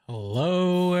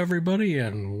Hello, everybody,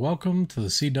 and welcome to the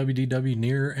SeeWDW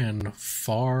Near and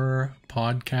Far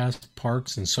Podcast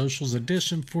Parks and Socials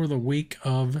edition for the week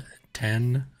of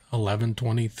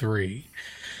 10/11/23.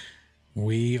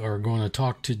 We are going to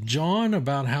talk to John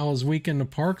about how his week in the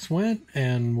parks went,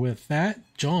 and with that,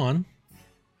 John,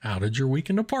 how did your week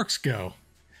in the parks go?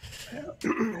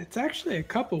 It's actually a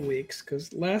couple weeks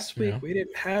because last week we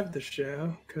didn't have the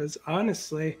show because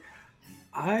honestly,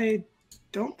 I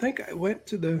don't think I went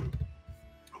to the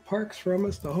parks for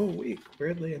almost the whole week,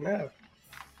 weirdly enough.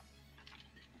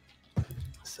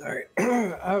 Sorry.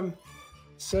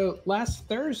 So last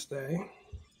Thursday,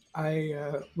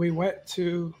 we went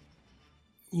to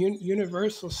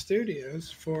Universal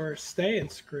Studios for Stay and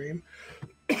Scream.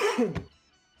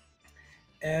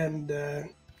 And,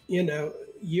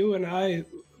 you and I,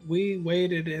 we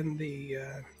waited in the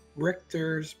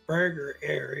Richter's Burger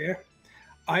area.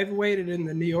 I've waited in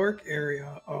the New York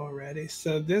area already.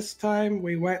 So this time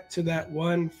we went to that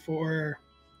one for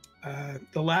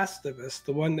The Last of Us,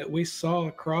 the one that we saw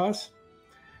across.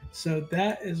 So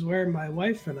that is where my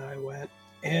wife and I went.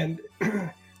 And,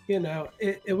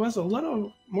 it was a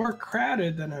little more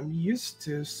crowded than I'm used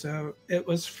to. So it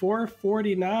was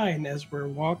 $4.49 as we're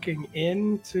walking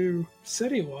into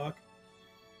City Walk.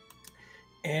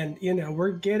 And,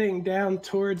 we're getting down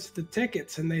towards the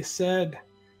tickets, and they said,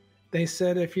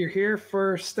 if you're here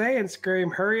for Stay and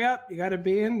Scream, hurry up. You got to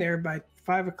be in there by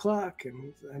 5 o'clock.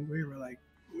 And we were like,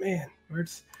 man,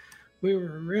 we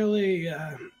were really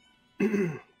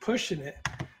pushing it.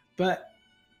 But,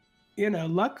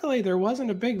 luckily there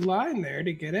wasn't a big line there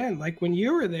to get in. Like when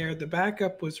you were there, the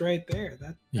backup was right there.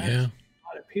 That's a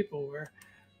lot of people were.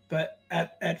 But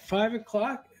at 5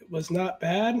 o'clock, it was not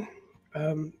bad.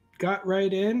 Got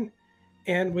right in.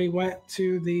 And we went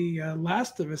to the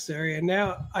Last of Us area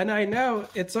now, and I know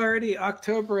it's already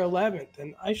October 11th,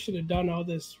 and I should have done all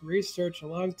this research a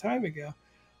long time ago.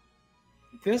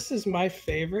 This is my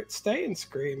favorite Stay and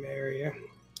Scream area,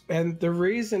 and the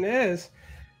reason is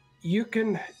you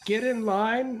can get in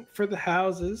line for the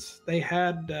houses. They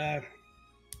had,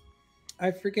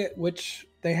 I forget which,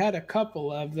 they had a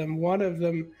couple of them. One of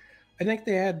them, I think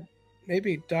they had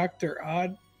maybe Dr.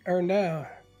 Odd, or no.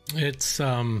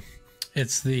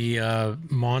 It's the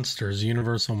monsters,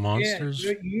 Universal Monsters.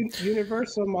 Yeah,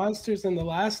 Universal Monsters and The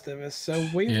Last of Us. So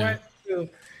we went to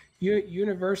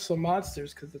Universal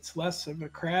Monsters because it's less of a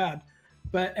crowd.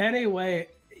 But anyway,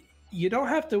 you don't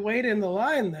have to wait in the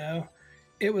line, though.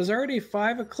 It was already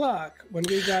 5 o'clock when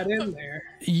we got in there.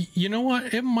 You know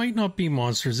what? It might not be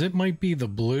Monsters. It might be the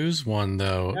Blues one,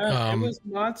 though. No, it was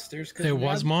Monsters. It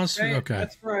was Monsters? Okay.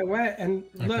 That's where I went. And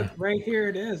look, right here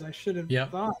it is. I should have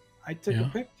thought. I took a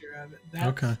picture of it.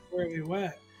 That's where we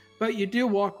went. But you do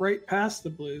walk right past the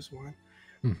Blues one.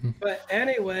 Mm-hmm. But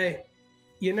anyway,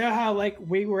 you know how like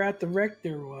we were at the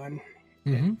Richter one.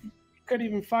 And you couldn't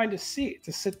even find a seat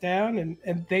to sit down, and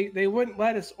they wouldn't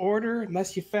let us order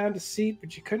unless you found a seat,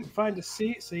 but you couldn't find a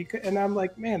seat, so you could. And I'm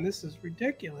like, man, this is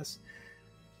ridiculous.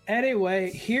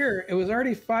 Anyway, here it was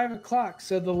already 5 o'clock,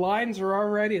 so the lines are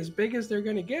already as big as they're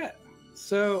going to get.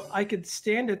 So I could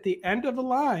stand at the end of a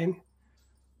line.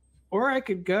 Or I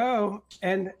could go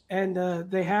and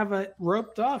they have it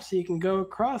roped off so you can go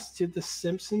across to the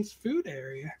Simpsons food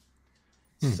area.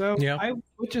 So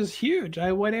which is huge.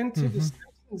 I went into the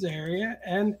Simpsons area,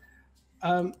 and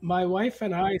my wife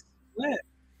and I split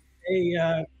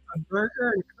a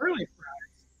burger and curly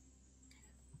fries.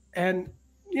 And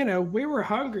we were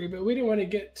hungry, but we didn't want to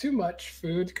get too much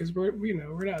food because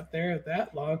we're not there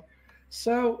that long.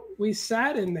 So we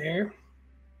sat in there,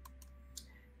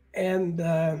 and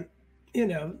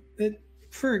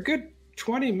for a good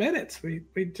 20 minutes, we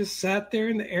just sat there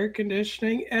in the air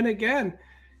conditioning. And again,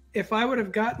 if I would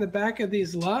have gotten the back of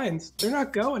these lines, they're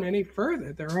not going any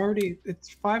further. It's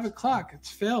 5 o'clock, it's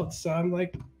filled. So I'm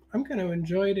like, I'm going to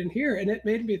enjoy it in here. And it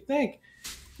made me think,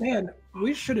 man,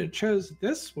 we should have chose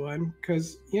this one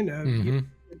because, your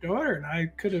daughter and I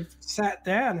could have sat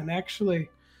down and actually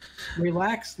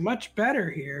relaxed much better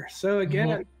here. So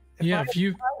again, if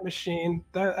you time machine,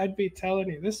 I'd be telling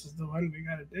you this is the one we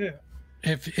got to do.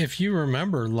 If you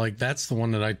remember, like that's the one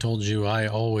that I told you I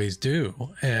always do,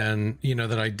 and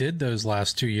that I did those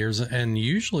last 2 years, and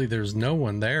usually there's no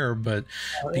one there, but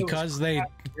because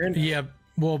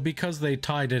because they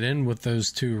tied it in with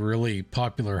those two really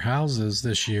popular houses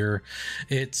this year,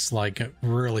 it's like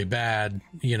really bad,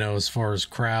 as far as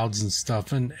crowds and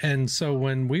stuff. And so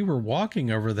when we were walking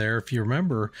over there, if you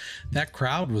remember, that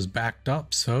crowd was backed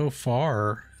up so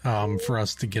far for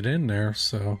us to get in there.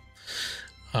 So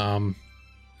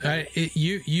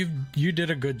You did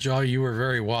a good job. You were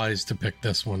very wise to pick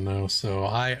this one though. So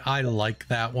I like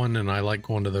that one, and I like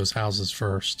going to those houses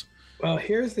first. Well,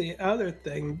 here's the other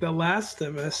thing. The Last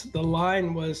of Us, the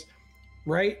line was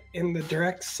right in the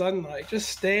direct sunlight, just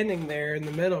standing there in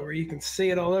the middle where you can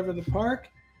see it all over the park.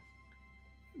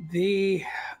 The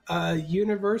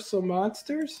Universal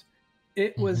Monsters,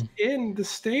 it was in the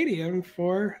stadium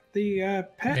for the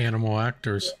pet animal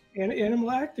actors. And animal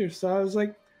actors. So I was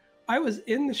like, I was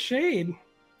in the shade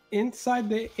inside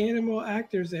the animal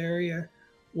actors area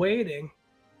waiting.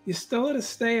 You still had to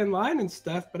stay in line and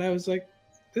stuff, but I was like,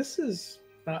 this is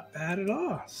not bad at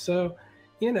all. So,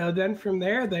 then from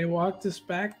there, they walked us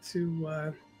back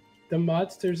to the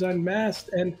Monsters Unmasked.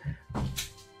 And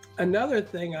another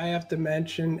thing I have to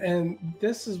mention, and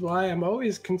this is why I'm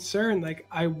always concerned, like,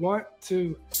 I want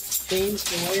to change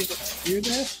the way that I do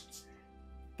this,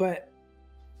 but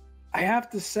I have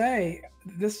to say,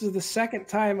 this is the second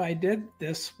time I did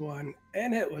this one,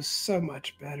 and it was so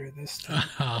much better this time.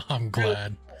 I'm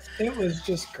glad. It was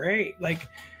just great. Like,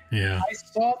 yeah, I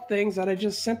saw things that I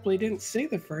just simply didn't see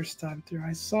the first time through.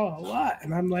 I saw a lot,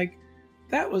 and I'm like,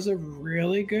 that was a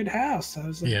really good house. I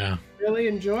was like, yeah, really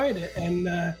enjoyed it,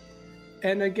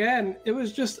 and again, it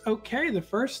was just okay the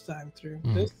first time through.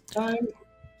 This time,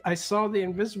 I saw the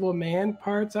Invisible Man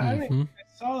parts. I think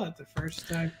I saw that the first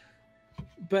time.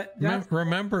 But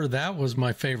remember, that was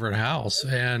my favorite house,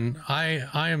 and I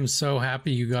am so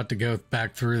happy you got to go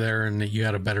back through there and that you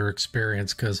had a better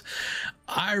experience, because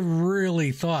I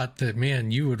really thought that, man,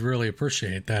 you would really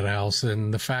appreciate that house,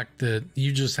 and the fact that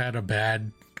you just had a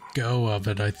bad go of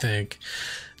it, I think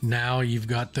now you've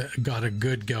got a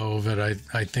good go of it.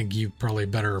 I think you probably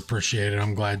better appreciate it.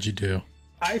 I'm glad you do.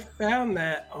 I found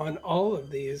that on all of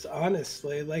these,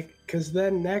 honestly, like, because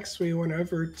then next we went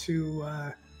over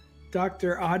to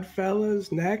Dr.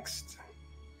 Oddfellows next,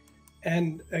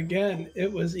 and again,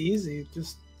 it was easy,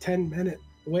 just 10-minute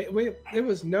wait. It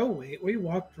was no wait. We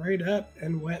walked right up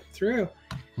and went through.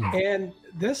 And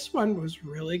this one was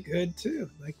really good too.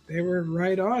 Like, they were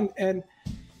right on, and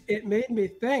it made me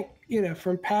think,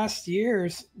 from past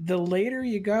years, the later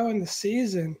you go in the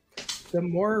season, the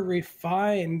more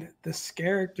refined the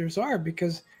characters are,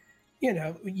 because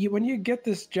when you get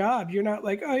this job, you're not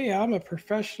like, oh yeah, I'm a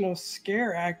professional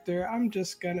scare actor, I'm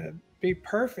just gonna be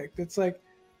perfect. It's like,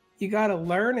 you got to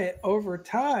learn it over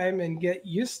time and get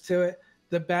used to it.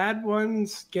 The bad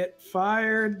ones get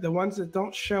fired, the ones that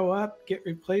don't show up get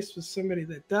replaced with somebody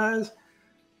that does.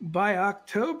 By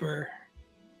October,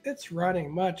 it's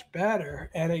running much better.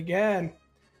 And again,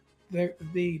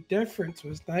 the difference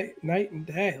was night and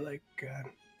day. Like,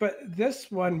 but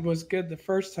this one was good the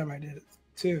first time I did it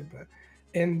too. But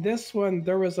in this one,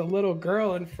 there was a little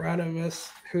girl in front of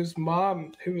us who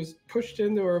was pushed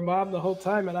into her mom the whole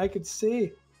time, and I could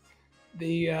see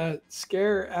the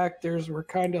scare actors were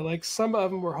kind of like, some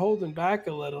of them were holding back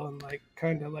a little, and like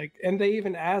kind of like, and they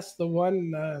even asked the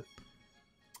one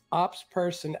ops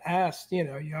person asked,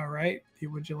 you all right?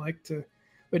 Would you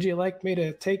like me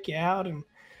to take you out? And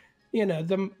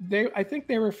I think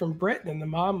they were from Britain, and the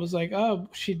mom was like, oh,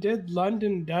 she did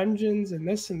London Dungeons and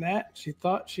this and that. She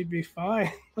thought she'd be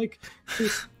fine. Like,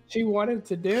 she wanted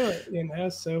to do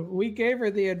it, so we gave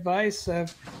her the advice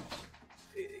of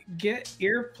get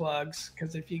earplugs,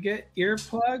 because if you get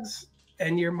earplugs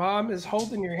and your mom is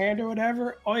holding your hand or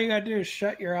whatever, all you gotta do is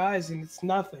shut your eyes and it's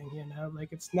nothing,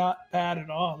 like, it's not bad at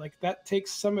all. Like, that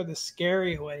takes some of the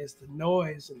scary ways, the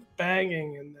noise and the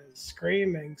banging and the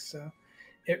screaming. So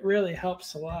it really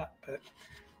helps a lot.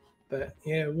 But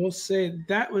yeah, we'll see.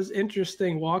 That was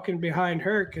interesting walking behind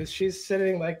her, because she's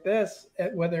sitting like this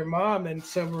with her mom, and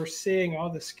so we're seeing all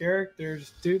the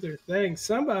characters do their thing.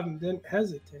 Some of them didn't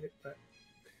hesitate, but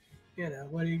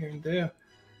what are you gonna do?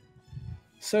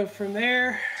 So from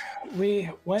there,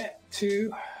 we went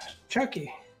to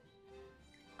Chucky,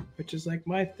 which is like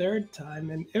my third time,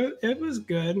 and it was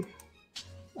good.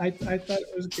 I thought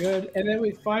it was good. And then we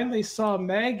finally saw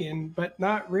Megan, but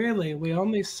not really. We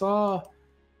only saw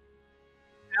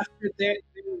after they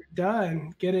were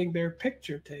done getting their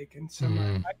picture taken. So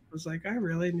my wife was like, I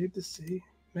really need to see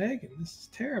Megan. This is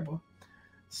terrible.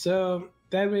 So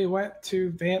then we went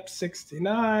to Vamp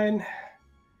 69,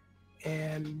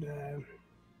 and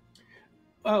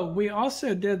we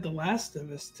also did The Last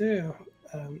of Us too,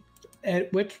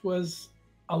 which was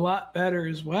a lot better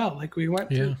as well. Like, we went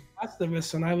to The Last of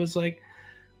Us, and I was like,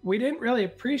 we didn't really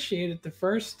appreciate it the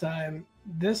first time.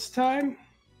 This time,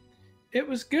 it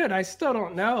was good. I still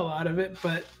don't know a lot of it,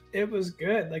 but it was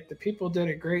good. Like, the people did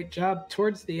a great job.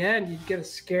 Towards the end, you'd get a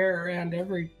scare around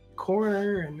every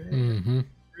corner, and it was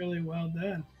really well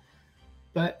done.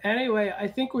 But anyway, I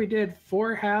think we did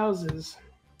 4 houses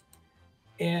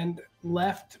and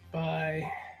left by,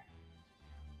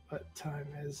 what time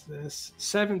is this?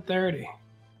 7:30.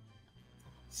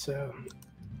 So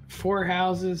 4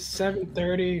 houses,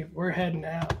 7:30. We're heading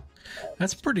out.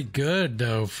 That's pretty good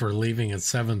though for leaving at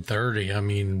 7:30. I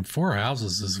mean, 4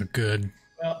 houses is a good,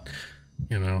 well,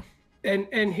 you know.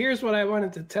 And here's what I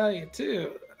wanted to tell you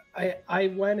too. I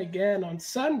went again on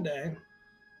Sunday,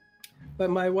 but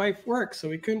my wife worked, so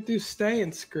we couldn't do Stay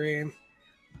and Scream.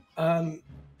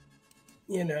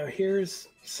 You know, here's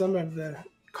some of the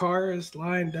cars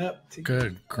lined up to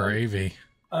good gravy.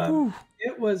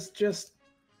 It was just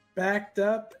backed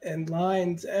up and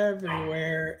lines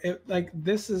everywhere. It, like,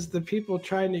 this is the people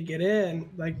trying to get in,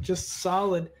 like just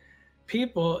solid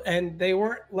people, and they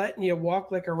weren't letting you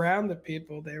walk like around the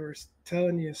people. They were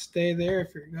telling you stay there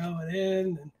if you're going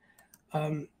in,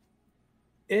 and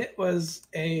it was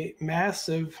a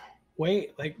massive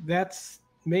wait. Like, that's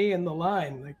me in the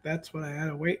line. Like, that's what I had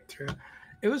to wait through.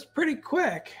 It was pretty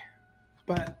quick,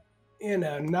 but you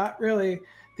know, not really.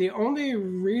 The only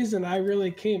reason I really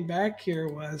came back here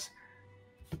was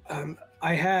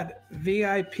I had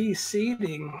VIP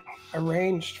seating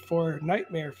arranged for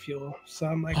Nightmare Fuel. So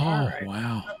I'm like, all right,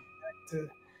 wow.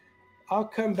 I'll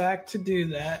come back to do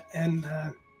that. And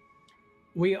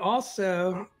we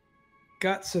also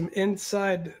got some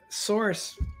inside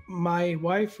source. My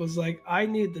wife was like, I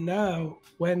need to know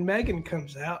when Megan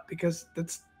comes out, because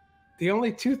that's the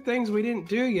only 2 things we didn't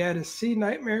do yet is see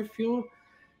Nightmare Fuel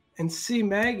and see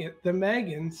the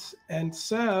Megans. And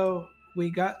so we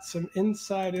got some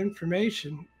inside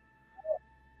information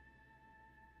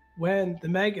when the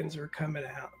Megans were coming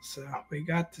out. So we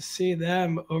got to see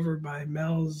them over by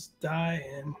Mel's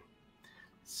Die-In.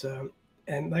 So,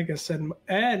 and like I said,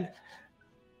 and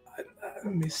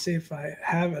let me see if I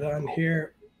have it on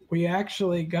here. We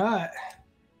actually got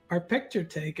our picture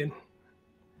taken.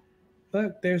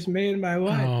 Look, there's me and my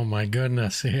wife. Oh my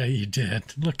goodness. Yeah, you did.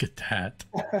 Look at that.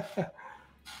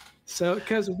 So,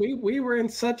 because we were in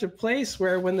such a place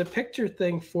where when the picture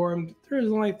thing formed, there was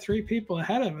only 3 people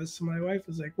ahead of us. So my wife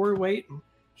was like, we're waiting.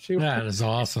 That is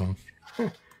awesome.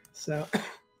 So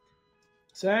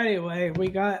anyway, we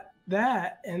got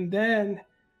that. And then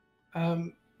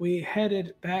we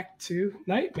headed back to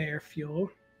Nightmare Fuel.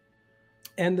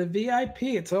 And the VIP,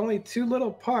 it's only 2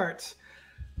 little parts.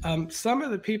 Some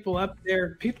of the people up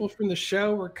there, people from the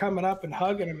show were coming up and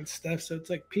hugging them and stuff. So it's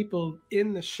like people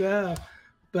in the show.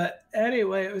 But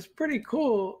anyway, it was pretty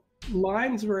cool.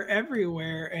 Lines were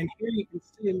everywhere. And here you can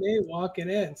see me walking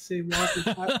in. See, walking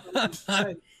past.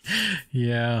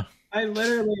 Yeah. I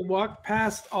literally walked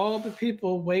past all the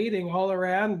people waiting all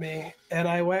around me. And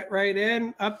I went right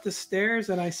in, up the stairs,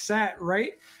 and I sat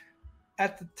right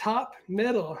at the top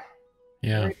middle.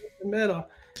 Yeah. Right in the middle.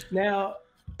 Now,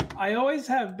 I always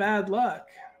have bad luck.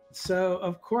 So,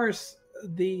 of course,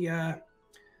 the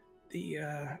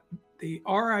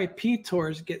RIP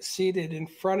tours get seated in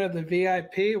front of the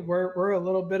VIP. We're a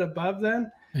little bit above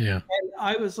them. Yeah. And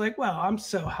I was like, well, I'm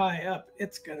so high up,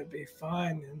 it's going to be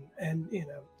fine. And, you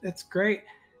know, it's great.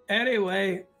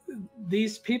 Anyway,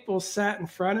 these people sat in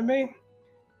front of me,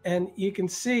 and you can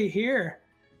see here,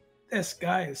 this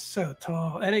guy is so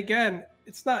tall. And again,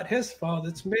 it's not his fault.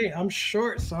 It's me. I'm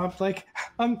short. So I'm like,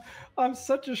 I'm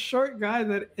such a short guy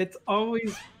that it's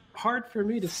always hard for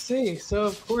me to see. So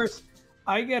of course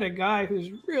I get a guy who's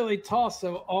really tall.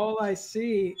 So all I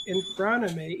see in front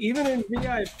of me, even in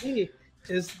VIP,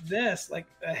 is this, like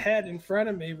a head in front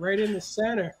of me right in the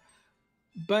center.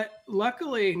 But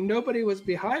luckily nobody was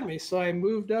behind me. So I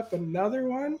moved up another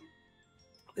one.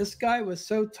 This guy was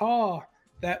so tall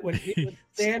that when he would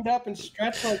stand up and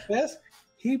stretch like this,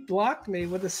 he blocked me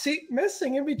with a seat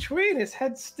missing in between. His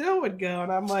head still would go.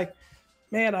 And I'm like,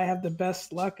 man, I have the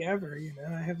best luck ever. You know,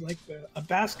 I have like a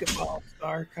basketball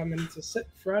star coming to sit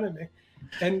in front of me.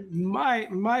 And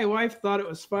my wife thought it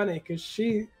was funny because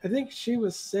I think she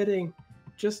was sitting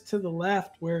just to the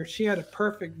left where she had a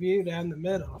perfect view down the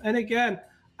middle. And again,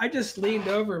 I just leaned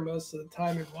over most of the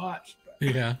time and watched.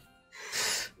 But yeah.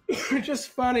 It's just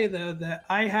funny though that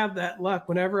I have that luck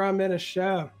whenever I'm in a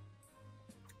show.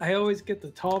 I always get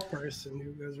the tall person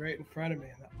who goes right in front of me,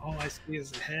 and all I see is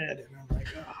the head, and I'm like,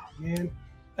 oh man.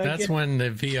 That's when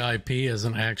the VIP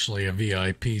isn't actually a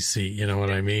VIP seat. You know what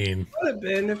I mean? It would have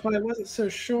been if I wasn't so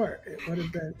short. It would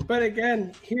have been. But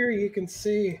again, here you can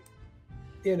see,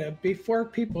 you know, before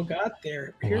people got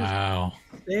there. Here's wow.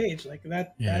 The stage like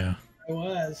that. Yeah. I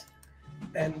was,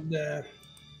 and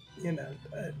you know,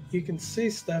 you can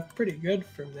see stuff pretty good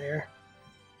from there.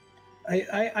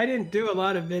 I didn't do a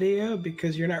lot of video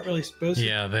because you're not really supposed to.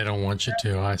 Yeah, they don't want you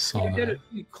to. I saw that. I did a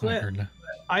few clips.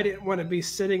 I didn't want to be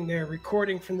sitting there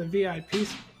recording from the VIP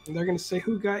And they're going to say,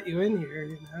 "Who got you in here?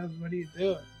 You know, what are you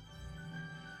doing?"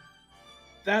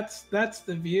 That's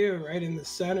the view right in the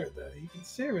center, though. You can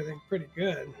see everything pretty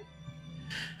good.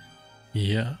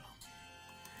 Yeah,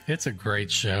 it's a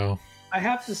great show. I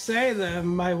have to say that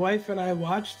my wife and I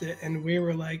watched it, and we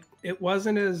were like, it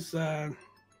wasn't as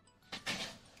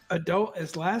adult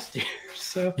as last year.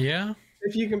 So yeah,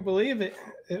 if you can believe it,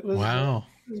 it was wow,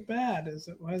 as bad as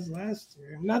it was last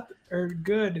year. Not or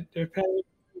good, depending.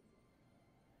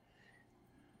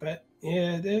 But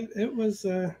yeah, it was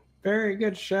a very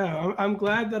good show. I'm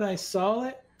glad that I saw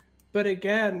it, but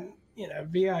again, you know,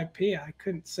 VIP, I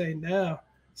couldn't say no.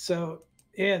 So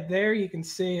yeah, there you can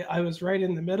see I was right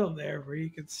in the middle there, where you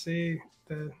could see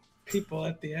the people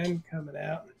at the end coming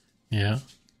out. Yeah,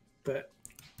 but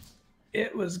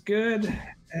it was good,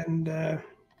 and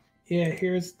yeah,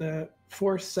 here's the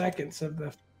 4 seconds of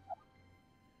the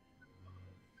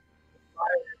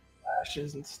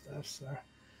flashes and stuff. So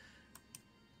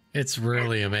it's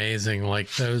really amazing.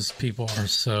 Like, those people are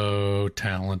so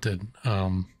talented.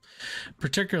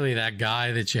 Particularly that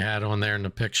guy that you had on there in the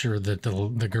picture that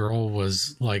the girl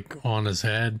was like on his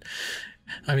head.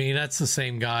 I mean, that's the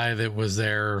same guy that was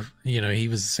there. You know, he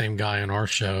was the same guy on our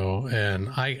show. And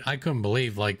I couldn't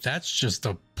believe, like, that's just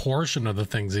a portion of the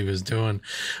things he was doing.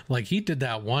 Like, he did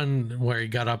that one where he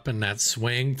got up in that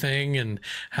swing thing and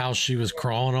how she was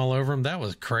crawling all over him. That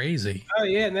was crazy. Oh,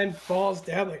 yeah. And then falls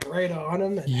down like right on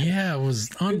him. And yeah, it was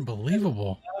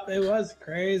unbelievable. It was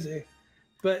crazy.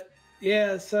 But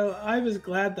yeah, so I was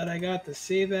glad that I got to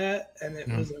see that. And it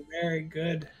was a very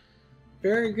good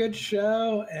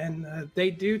show, and they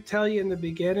do tell you in the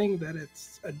beginning that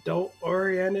it's adult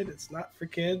oriented, it's not for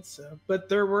kids, so, but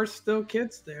there were still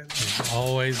kids there.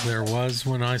 Always there was.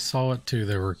 When I saw it too,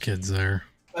 there were kids there.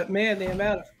 But man, the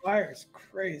amount of fire is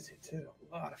crazy too.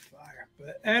 A lot of fire.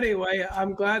 But anyway,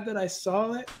 I'm glad that I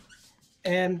saw it,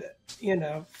 and you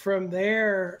know, from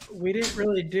there we didn't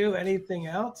really do anything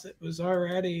else. It was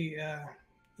already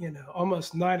you know,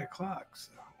 almost 9 o'clock,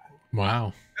 so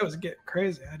wow, it was getting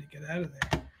crazy. I had to get out of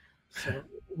there. So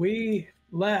we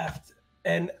left,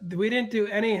 and we didn't do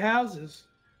any houses.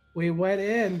 We went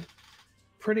in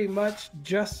pretty much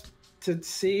just to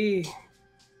see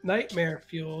Nightmare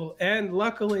Fuel, and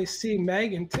luckily see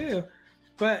Megan too.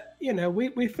 But, you know,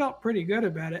 we felt pretty good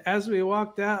about it. As we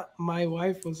walked out, my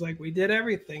wife was like, "We did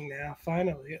everything now,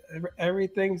 finally.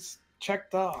 Everything's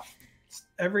checked off.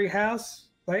 Every house,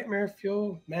 Nightmare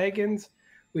Fuel, Megan's.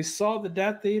 We saw the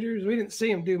Death Eaters. We didn't see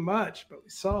them do much, but we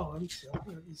saw them." So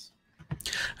it was...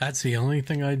 That's the only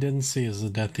thing I didn't see is the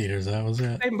Death Eaters. That was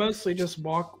it. They mostly just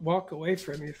walk away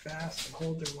from you fast and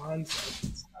hold their wands up.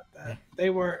 It's not that. They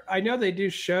were... I know they do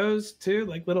shows too,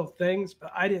 like little things,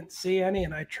 but I didn't see any,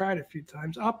 and I tried a few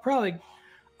times. I'll probably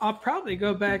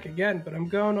go back again, but I'm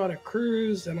going on a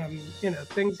cruise, and I'm, you know,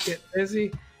 things get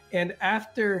busy. And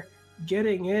after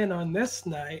getting in on this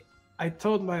night, I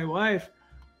told my wife,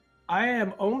 I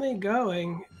am only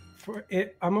going for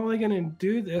it. I'm only going to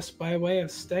do this by way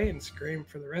of Stay and Scream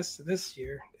for the rest of this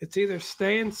year. It's either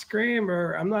Stay and Scream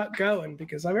or I'm not going,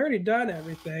 because I've already done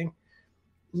everything.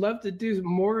 Love to do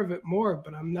more of it more,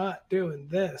 but I'm not doing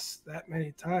this that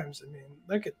many times. I mean,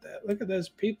 look at that. Look at those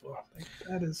people. Like,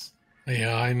 that is...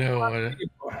 Yeah, I know.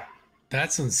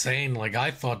 That's insane. Like,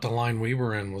 I thought the line we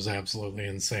were in was absolutely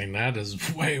insane. That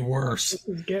is way worse.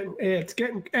 It's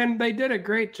getting, and they did a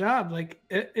great job. Like,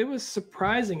 it was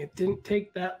surprising. It didn't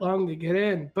take that long to get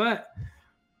in, but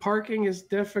parking is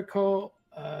difficult.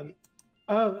 I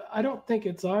don't think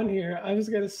it's on here. I was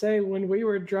going to say, when we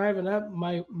were driving up,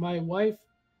 my wife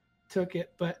took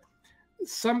it, but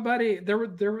somebody, there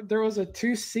was a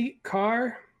 2-seat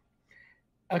car,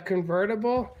 a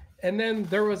convertible, and then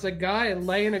there was a guy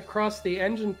laying across the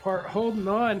engine part, holding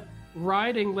on,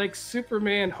 riding like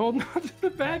Superman, holding on to the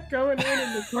back, going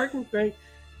in the parking thing.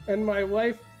 And my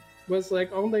wife was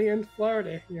like, "Only in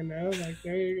Florida," you know, like,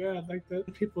 there you go. Like, the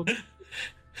people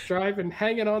driving,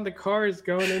 hanging on the cars,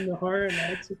 going in the horror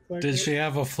nights. Like, did she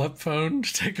have a flip phone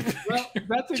to take a picture? Well,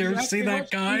 that's exactly. Did you ever see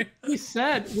that guy? He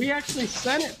said, we actually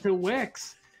sent it to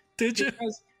Wix. Did you?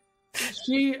 Because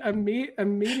she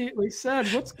immediately said,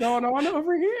 "What's going on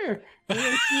over here?" And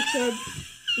then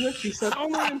she said,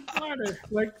 "Only in Florida,"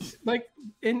 like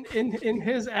in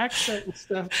his accent and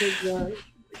stuff.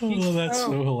 Oh, that's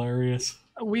so hilarious.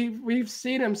 We've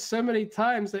seen him so many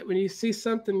times that when you see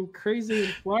something crazy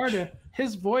in Florida,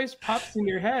 his voice pops in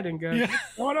your head and goes,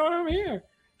 "What's going on over here?"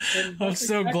 I'm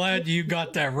so glad you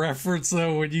got that reference,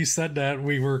 though. When you said that,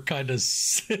 we were kind of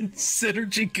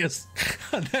synergy, because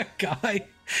that guy,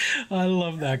 I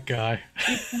love that guy.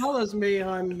 He follows me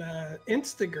on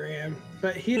Instagram,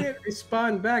 but he didn't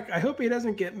respond back. I hope he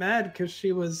doesn't get mad because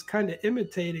she was kind of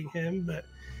imitating him, but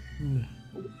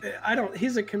I don't.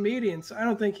 He's a comedian, so I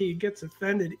don't think he gets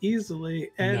offended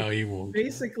easily. And No, he won't.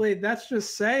 basically, that's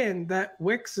just saying that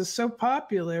Wix is so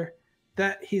popular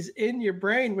that he's in your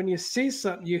brain. When you see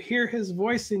something, you hear his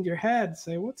voice in your head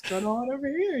say, "What's going on over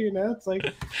here?" You know, it's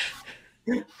like.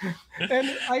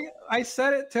 And I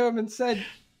said it to him and said,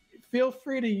 "Feel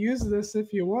free to use this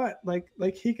if you want." Like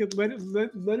he could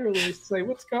literally say,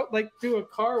 "What's going?" Like do a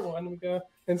car one and go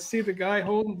and see the guy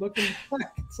holding looking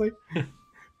back. It's like.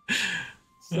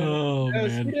 So,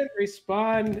 man. He didn't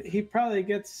respond. He probably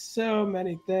gets so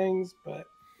many things, but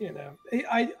you know,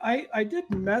 I did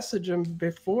message him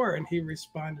before and he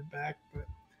responded back, but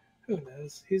who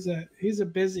knows? He's a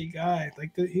busy guy.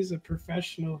 Like he's a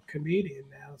professional comedian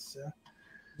now. So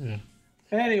yeah.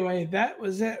 Anyway, that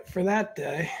was it for that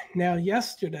day. Now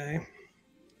yesterday,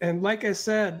 and like I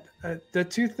said, the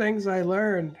two things I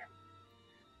learned: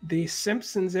 the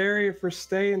Simpsons area for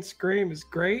Stay and Scream is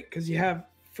great because you have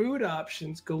food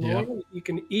options galore. Yeah. You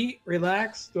can eat,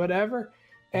 relax, whatever.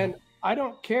 And I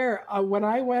don't care. When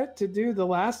I went to do The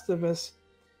Last of Us,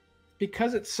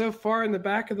 because it's so far in the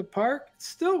back of the park, it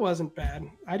still wasn't bad.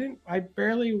 I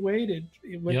barely waited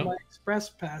with my express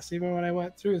pass, even when I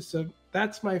went through. So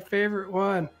that's my favorite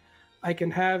one. I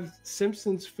can have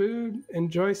Simpsons food,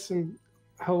 enjoy some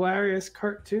hilarious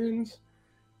cartoons,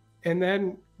 and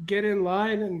then get in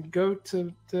line and go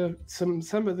to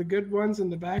some of the good ones in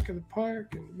the back of the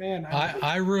park. And man,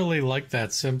 I really like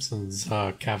that Simpsons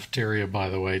cafeteria, by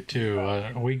the way, too.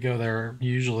 We go there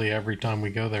usually every time we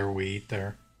go there. We eat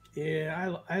there.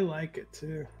 Yeah, I like it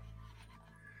too.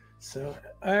 So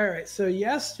all right, so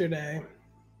yesterday,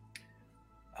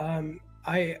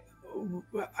 I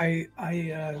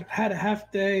had a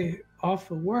half day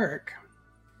off of work.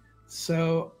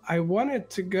 So I wanted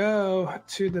to go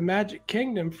to the Magic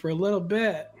Kingdom for a little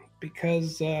bit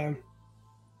because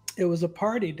it was a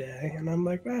party day, and I'm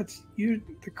like,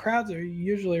 the crowds are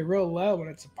usually real low when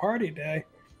it's a party day.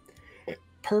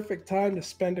 Perfect time to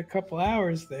spend a couple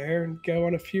hours there and go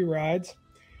on a few rides.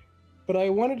 But I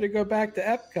wanted to go back to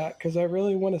Epcot because I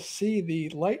really want to see the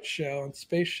light show on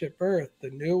Spaceship Earth,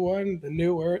 the new one, the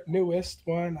newest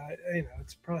one.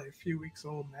 It's probably a few weeks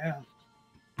old now.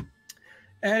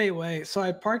 Anyway, so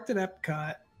I parked at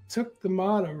Epcot, took the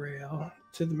monorail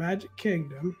to the Magic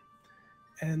Kingdom,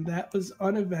 and that was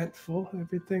uneventful.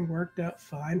 Everything worked out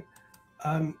fine.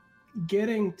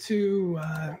 Getting to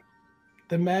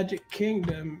the Magic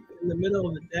Kingdom in the middle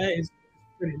of the day is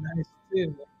pretty nice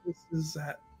too. This is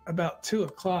at about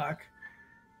 2:00.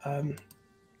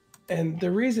 And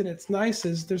the reason it's nice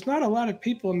is there's not a lot of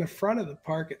people in the front of the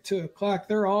park at 2:00.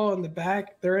 They're all in the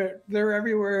back. They're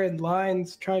everywhere in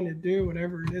lines trying to do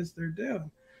whatever it is they're doing.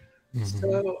 Mm-hmm.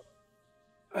 So,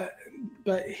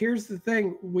 but here's the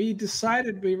thing: we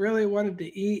decided we really wanted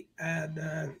to eat at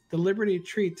the Liberty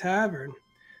Tree Tavern.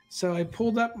 So I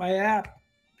pulled up my app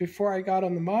before I got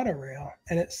on the monorail,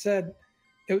 and it said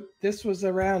this was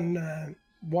around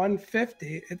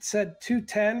 150. It said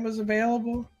 210 was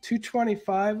available,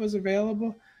 225 was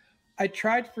available. I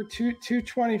tried for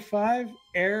 225.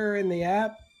 Error in the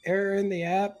app.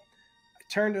 I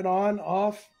turned it on,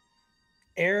 off,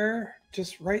 error,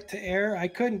 just right to error. I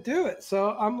couldn't do it.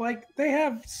 So I'm like, they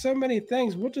have so many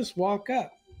things. We'll just walk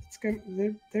up. It's gonna,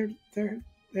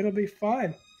 it'll be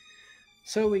fine.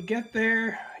 So we get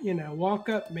there, walk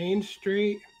up Main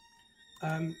Street,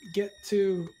 get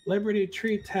to Liberty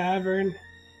Tree Tavern.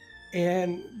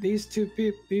 And these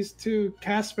two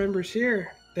cast members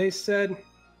here, they said,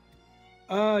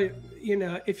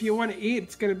 if you want to eat,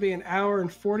 it's going to be an hour and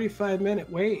 45-minute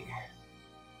wait.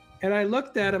 And I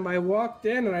looked at them. I walked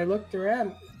in and I looked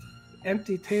around,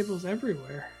 empty tables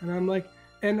everywhere. And I'm like,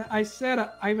 and I said,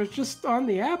 I was just on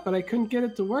the app, but I couldn't get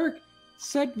it to work.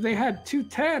 Said they had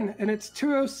 210 and it's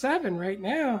 207 right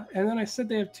now. And then I said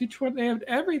they have 220, they have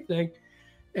everything.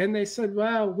 And they said,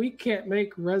 well, we can't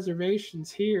make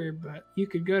reservations here, but you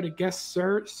could go to guest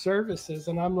services.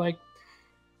 And I'm like,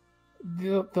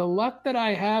 the luck that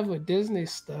I have with Disney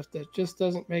stuff, that just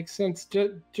doesn't make sense.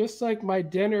 Just like my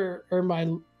dinner or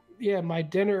my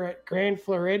dinner at Grand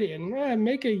Floridian,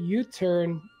 make a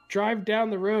U-turn, drive down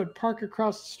the road, park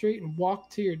across the street and walk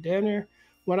to your dinner.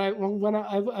 When I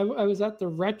was at the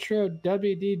Retro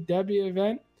WDW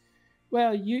event,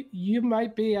 well, you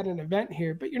might be at an event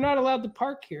here, but you're not allowed to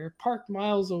park here. Park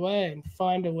miles away and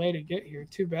find a way to get here.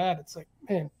 Too bad. It's like,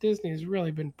 man, Disney's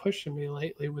really been pushing me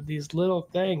lately with these little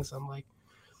things. I'm like,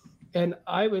 and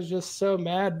I was just so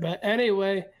mad. But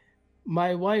anyway,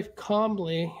 my wife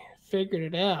calmly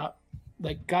figured it out.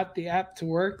 like got the app to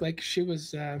work. Like she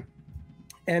was,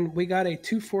 and we got a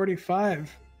 2:45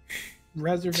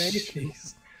 reservation.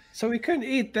 Jeez. So we couldn't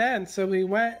eat then. So we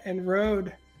went and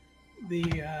rode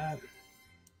the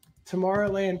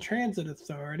Tomorrowland Transit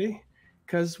Authority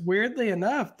because weirdly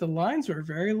enough, the lines were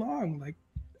very long. Like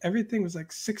everything was like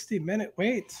 60-minute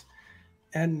waits.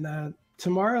 And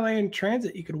Tomorrowland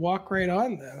Transit, you could walk right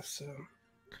on though. So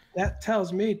that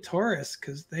tells me tourists,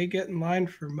 because they get in line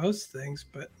for most things,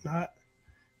 but not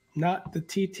the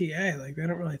TTA. Like they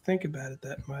don't really think about it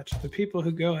that much. The people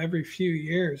who go every few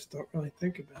years don't really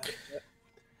think about it. But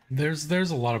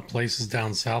There's a lot of places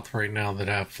down south right now that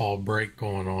have fall break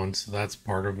going on, so that's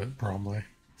part of it probably.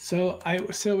 so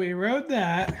we rode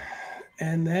that,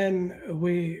 and then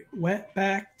we walked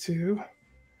back to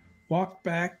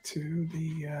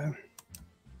the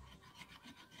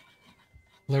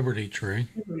Liberty Tree.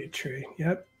 Liberty Tree.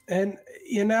 Yep. And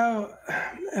you know,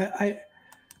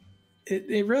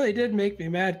 it really did make me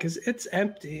mad because it's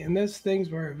empty and those things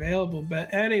were available.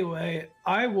 But anyway,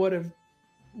 I would have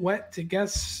went to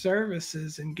guest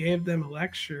services and gave them a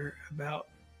lecture about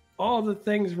all the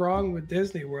things wrong with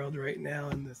Disney World right now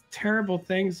and the terrible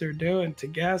things they're doing to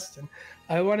guests. And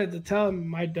I wanted to tell them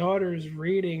my daughter's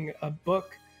reading a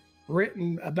book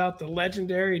written about the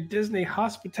legendary Disney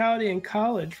hospitality in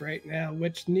college right now,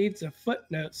 which needs a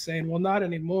footnote saying, well, not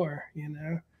anymore, you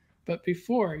know, but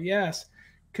before, yes.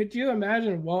 Could you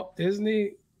imagine Walt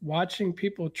Disney watching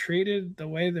people treated the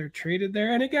way they're treated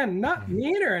there? And again, not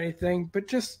mean or anything, but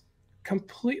just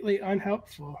completely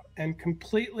unhelpful and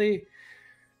completely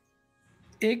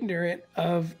ignorant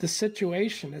of the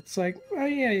situation. It's like, oh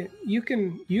yeah, you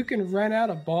can rent out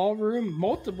a ballroom,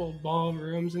 multiple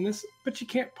ballrooms, and this, but you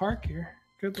can't park here.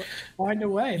 Good luck. Find a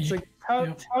way. It's like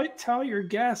tell your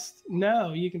guests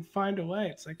no, you can find a way.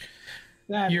 It's like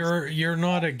you're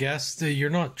not a guest. You're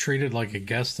not treated like a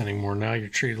guest anymore. Now you're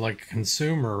treated like a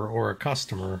consumer or a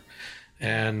customer.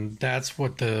 And that's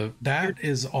what that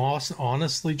is awesome.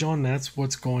 Honestly, John, that's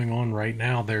what's going on right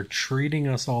now. They're treating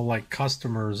us all like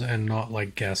customers and not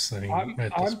like guests anymore.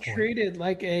 I'm treated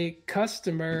like a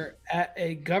customer at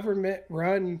a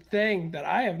government-run thing that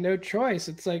I have no choice.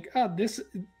 It's like,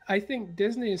 I think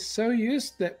Disney is so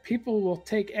used that people will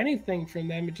take anything from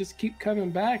them and just keep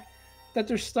coming back that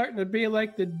they're starting to be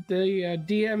like the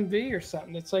DMV or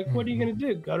something. It's like, what are you going to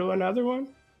do? Go to another one?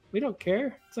 We don't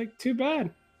care. It's like, too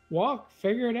bad. Walk,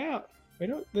 figure it out.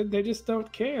 They just don't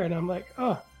care. And I'm like,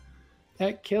 oh,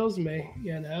 that kills me,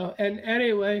 you know. And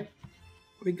anyway,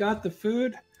 we got the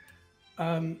food.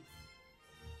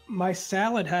 My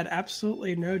salad had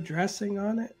absolutely no dressing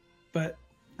on it, but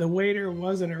the waiter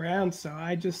wasn't around, so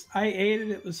I ate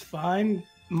it. It was fine.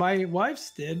 My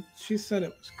wife's did. She said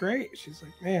it was great. She's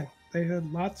like, man, they had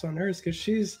lots on hers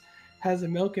because has a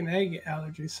milk and egg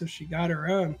allergy, so she got her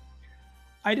own.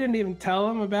 I didn't even tell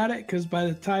him about it because by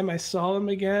the time I saw him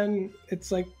again,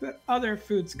 it's like the other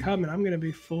food's coming. I'm going to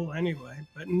be full anyway.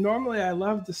 But normally I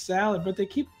love the salad, but they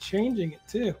keep changing it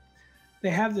too. They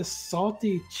have this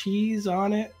salty cheese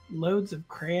on it, loads of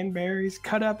cranberries,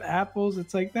 cut up apples.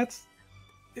 It's like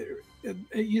it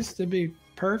used to be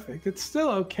perfect. It's still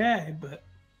okay, but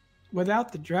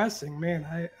without the dressing, man,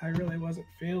 I really wasn't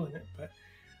feeling it. But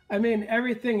I mean,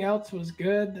 everything else was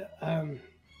good.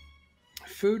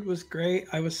 Food was great.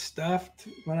 I was stuffed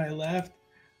when I left.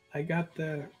 I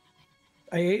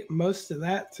ate most of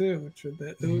that too, which was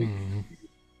the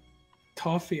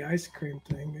toffee ice cream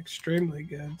thing. Extremely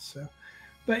good. So,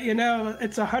 but you know,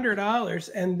 it's $100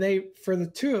 and for the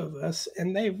two of us,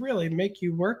 and they really make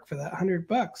you work for that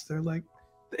 $100. They're like,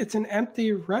 it's an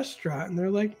empty restaurant. And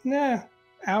they're like, nah,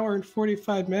 hour and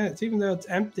 45 minutes, even though it's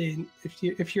empty.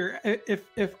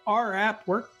 If our app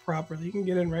worked properly, you can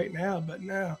get in right now, but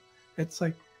no. It's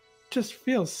like, just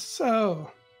feels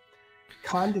so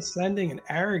condescending and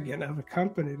arrogant of a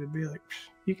company to be like,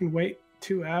 you can wait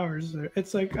 2 hours.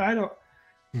 It's like, I don't,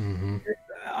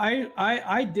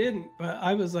 I didn't, but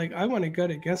I was like, I want to go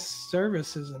to guest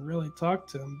services and really talk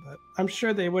to them. But I'm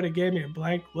sure they would have gave me a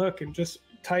blank look and just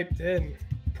typed in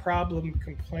problem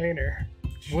complainer.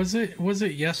 Was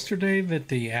it yesterday that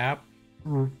the app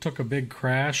took a big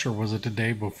crash, or was it the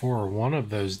day before? One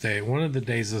of the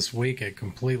days this week it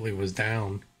completely was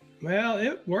down. Well,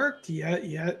 it worked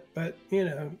yet, but you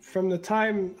know, from the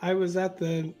time I was at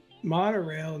the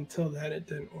monorail until then, it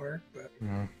didn't work. But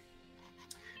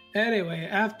anyway,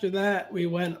 after that, we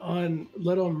went on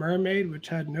Little Mermaid, which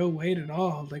had no wait at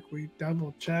all. Like we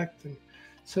double checked, and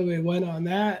so we went on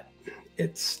that.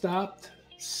 It stopped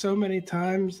so many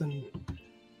times, and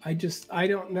I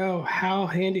don't know how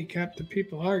handicapped the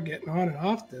people are getting on and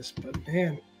off this, but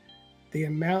man, the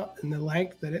amount and the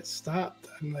length that it stopped.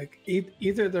 I'm like,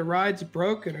 either the ride's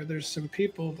broken or there's some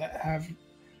people that have,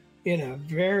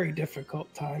 very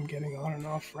difficult time getting on and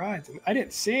off rides. And I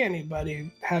didn't see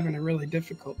anybody having a really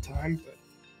difficult time, but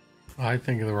I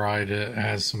think the ride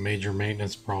has some major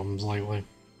maintenance problems lately.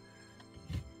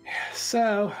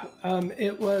 so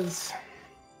it was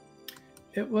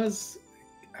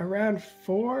around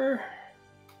 4.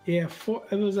 Yeah,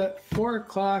 it was at 4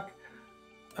 o'clock.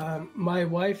 My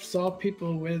wife saw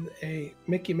people with a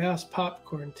Mickey Mouse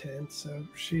popcorn tin, so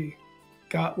she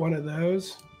got one of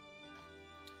those.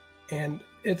 And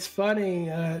it's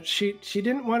funny, she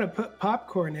didn't want to put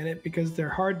popcorn in it because they're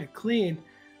hard to clean,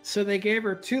 so they gave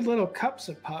her 2 little cups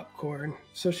of popcorn.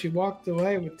 So she walked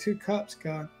away with 2 cups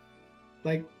gone.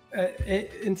 Like,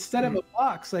 instead of a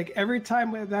box, like every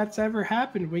time that's ever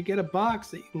happened, we get a box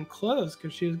that you can close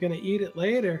because she was going to eat it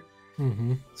later.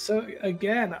 Mm-hmm. So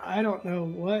again, I don't know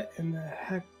what in the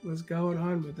heck was going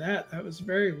on with that. That was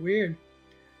very weird.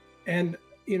 And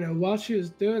while she was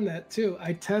doing that too,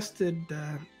 I tested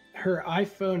her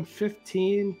iPhone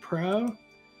 15 Pro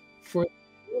for,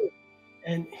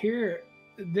 and here,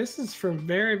 this is from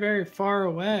very, very far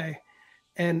away,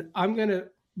 and I'm gonna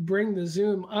bring the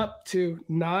zoom up to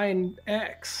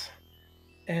 9x,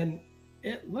 and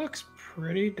it looks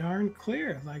pretty darn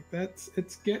clear. Like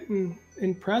it's getting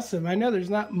impressive. I know there's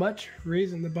not much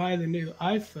reason to buy the new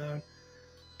iPhone,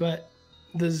 but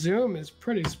the zoom is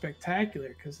pretty spectacular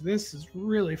because this is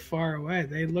really far away.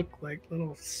 They look like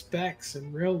little specks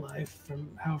in real life from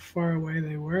how far away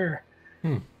they were.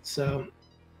 So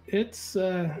it's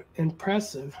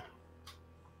impressive.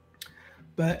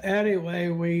 But anyway,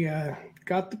 we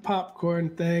got the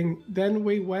popcorn thing. Then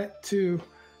we went to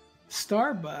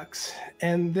Starbucks,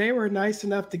 and they were nice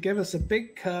enough to give us a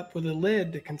big cup with a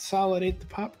lid to consolidate the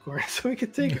popcorn so we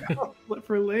could take it home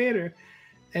for later.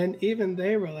 And even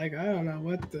they were like, I don't know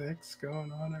what the heck's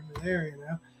going on over there,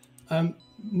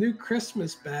 New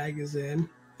Christmas bag is in.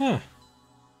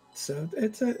 So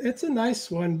it's a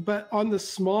nice one. But on the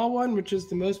small one, which is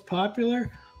the most popular,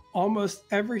 almost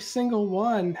every single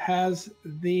one has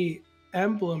the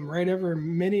emblem right over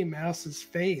Minnie Mouse's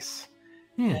face.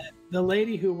 And the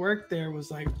lady who worked there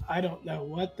was like, I don't know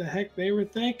what the heck they were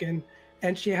thinking.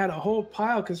 And she had a whole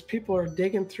pile because people are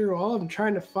digging through all of them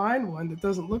trying to find one that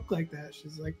doesn't look like that.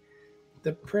 She's like,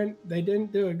 the print, they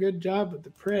didn't do a good job with the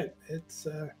print. It's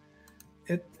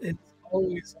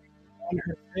always on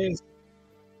her face.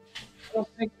 I don't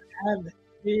think I have it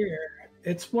here.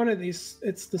 It's one of these,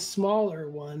 it's the smaller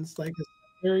ones. Like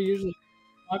they're usually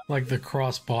like the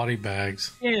crossbody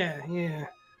bags. Yeah.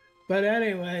 But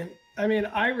anyway, I mean,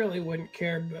 I really wouldn't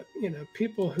care, but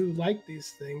people who like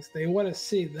these things, they want to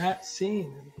see that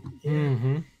scene.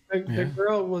 And, the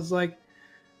girl was like,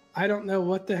 I don't know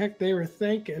what the heck they were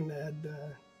thinking at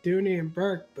Dooney and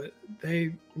Burke, but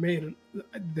they made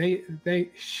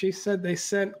she said they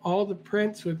sent all the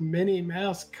prints with Minnie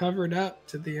Mouse covered up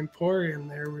to the Emporium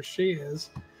there where she is,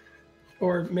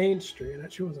 or Main Street.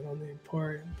 She wasn't on the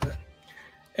Emporium, but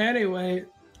anyway,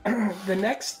 the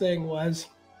next thing was,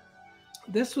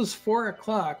 this was 4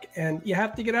 o'clock, and you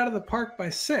have to get out of the park by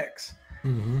 6.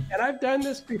 And I've done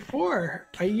this before.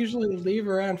 I usually leave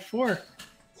around 4.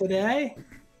 Today,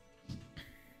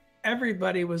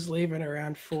 everybody was leaving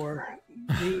around 4.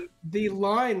 The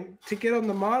line to get on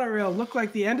the monorail looked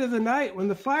like the end of the night when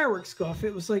the fireworks go off.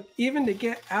 It was like even to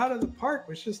get out of the park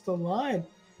was just a line.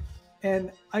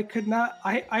 And I could not,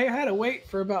 I had to wait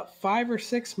for about 5 or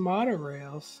 6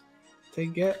 monorails to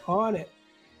get on it.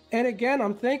 And again,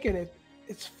 I'm thinking,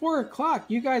 it's 4 o'clock.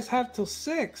 You guys have till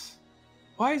 6.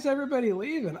 Why is everybody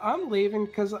leaving? I'm leaving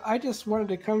because I just wanted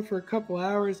to come for a couple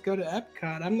hours, go to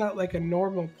Epcot. I'm not like a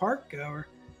normal park goer.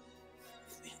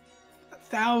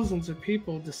 Thousands of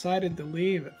people decided to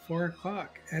leave at 4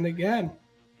 o'clock. And again,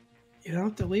 you don't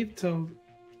have to leave till,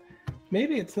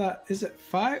 maybe it's not, is it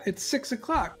 5? It's 6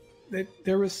 o'clock.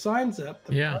 There was signs up.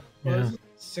 The park was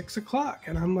 6 o'clock.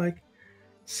 And I'm like,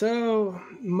 so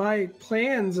my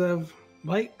plans of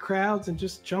light crowds and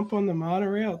just jump on the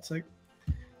monorail, it's like,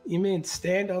 you mean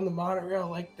stand on the monorail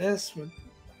like this with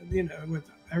with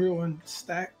everyone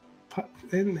stacked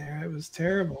in there? It was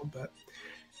terrible. But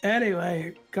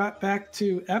anyway, got back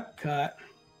to Epcot.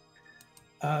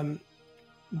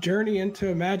 Journey into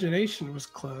Imagination was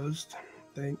closed.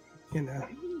 They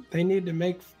need to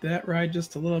make that ride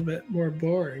just a little bit more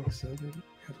boring, so they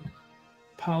gotta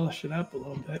polish it up a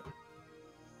little bit.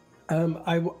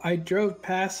 I drove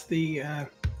past the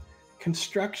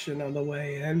construction on the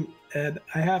way in, and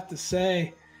I have to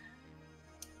say,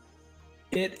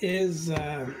 it is.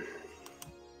 I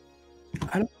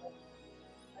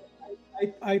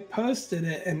I posted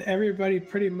it and everybody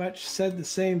pretty much said the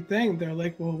same thing. They're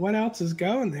like, well, what else is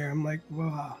going there? I'm like,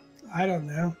 well, I don't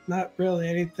know. Not really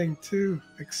anything too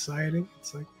exciting.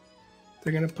 It's like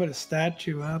they're going to put a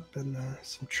statue up and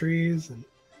some trees, and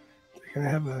they're going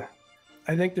to have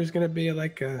I think there's going to be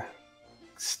like a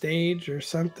stage or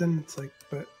something. It's like,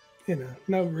 but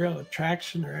no real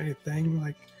attraction or anything.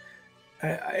 Like,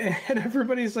 and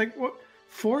everybody's like, what,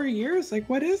 4 years? Like,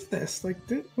 what is this? Like,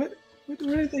 what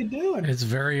are they doing? It's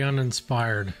very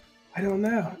uninspired. I don't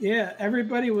know. Yeah,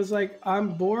 everybody was like, I'm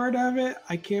bored of it.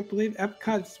 I can't believe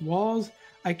Epcot's walls.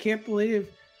 I can't believe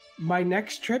my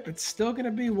next trip, it's still going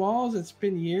to be walls. It's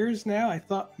been years now. I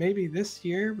thought maybe this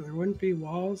year there wouldn't be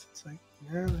walls. It's like,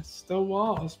 yeah, it's still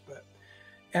walls.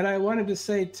 And I wanted to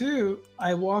say, too,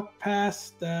 I walked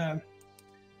past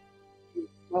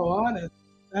Moana.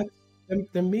 That's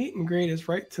the meet and greet is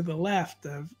right to the left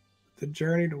of the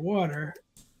Journey to Water.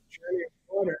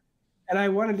 And I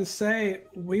wanted to say,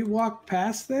 we walked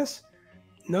past this.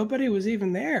 Nobody was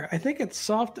even there. I think it's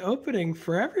soft opening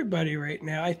for everybody right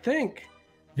now. I think.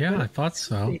 Yeah, I thought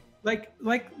so.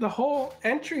 Like the whole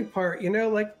entry part,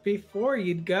 like before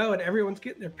you'd go and everyone's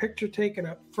getting their picture taken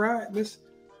up front.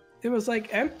 It was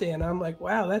like empty, and I'm like,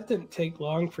 wow, that didn't take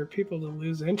long for people to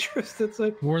lose interest. It's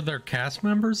like, were there cast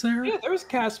members there? Yeah, there was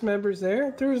cast members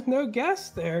there. There was no guests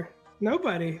there,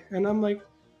 nobody, and I'm like,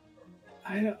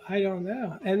 I don't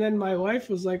know. And then my wife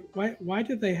was like, why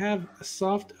did they have a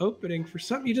soft opening for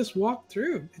something you just walk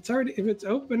through? It's already, if it's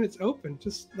open, it's open.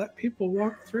 Just let people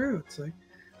walk through. It's like,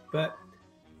 but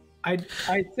I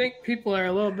think people are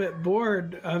a little bit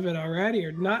bored of it already,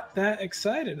 or not that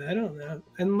excited. I don't know,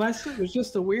 unless it was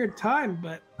just a weird time.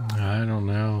 But I don't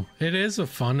know. It is a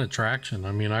fun attraction.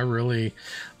 I mean,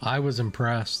 I was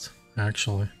impressed,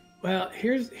 actually. Well,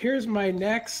 here's my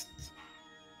next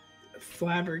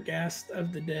flabbergast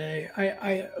of the day.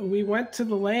 We went to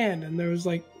the land and there was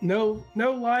like no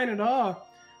line at all.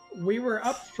 We were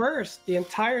up first. The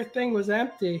entire thing was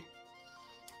empty.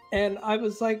 And I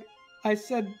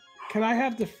said,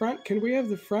 can we have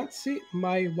the front seat?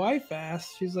 My wife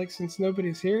asked. She's like, since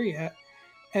nobody's here yet.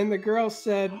 And the girl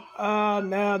said, oh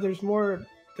no, there's more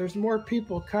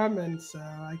people coming, so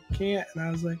I can't. And I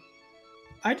was like,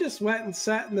 I just went and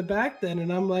sat in the back then,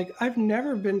 and I'm like, I've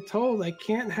never been told I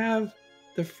can't have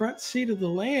the front seat of the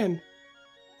land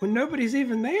when nobody's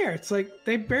even there. It's like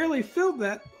they barely filled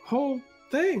that whole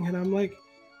thing, and I'm like,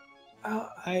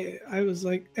 I was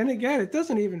like, and again, it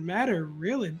doesn't even matter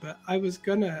really, but I was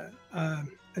gonna, I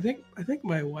think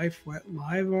my wife went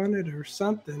live on it or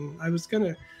something. I was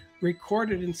gonna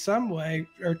record it in some way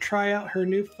or try out her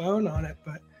new phone on it,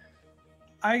 but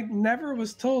I never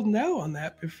was told no on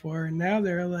that before, and now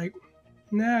they're like,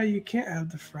 no, you can't have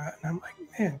the front. And I'm like,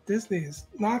 man, Disney is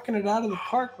knocking it out of the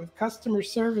park with customer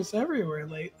service everywhere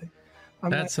lately.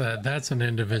 That's an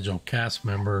individual cast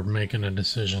member making a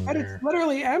decision there. It's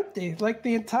literally empty. Like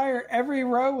every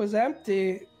row was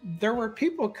empty. There were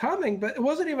people coming, but it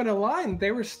wasn't even a line. They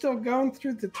were still going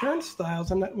through the turnstiles,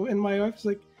 and my wife was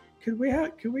like, could we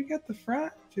get the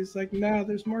front? She's like, no,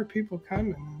 there's more people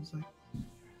coming. I was like,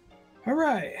 all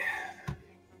right.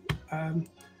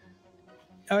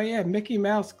 Oh yeah, Mickey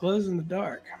Mouse glows in the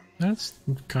dark. That's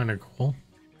kind of cool.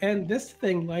 And this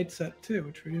thing lights up too,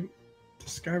 which we didn't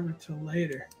discover till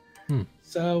later.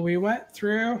 So we went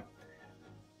through.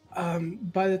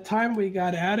 By the time we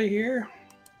got out of here,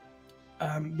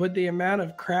 with the amount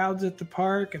of crowds at the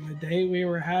park and the day we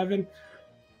were having,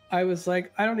 I was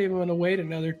like, I don't even want to wait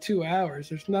another 2 hours.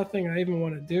 There's nothing I even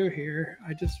want to do here.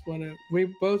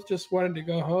 We both just wanted to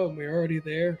go home. We were already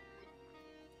there,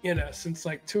 since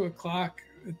like 2 o'clock.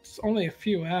 It's only a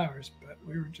few hours, but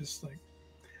we were just like,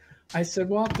 I said,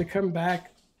 we'll have to come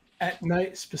back at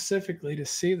night specifically to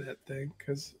see that thing.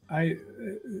 Cause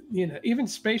even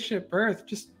Spaceship Earth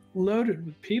just loaded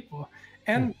with people.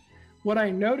 And what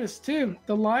I noticed too,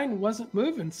 the line wasn't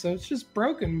moving. So it's just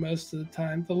broken most of the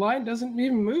time. The line doesn't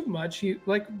even move much.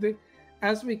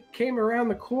 As we came around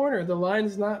the corner, the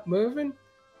line's not moving.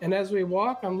 And as we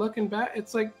walk, I'm looking back,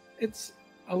 it's like, it's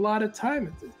a lot of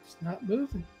time. It's not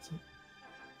moving. So,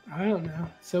 I don't know.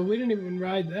 So we didn't even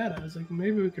ride that. I was like,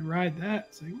 maybe we could ride that.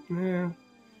 It's like, nah,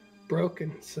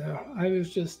 broken. So I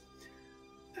was just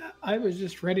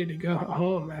ready to go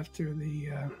home after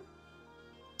the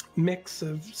mix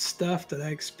of stuff that I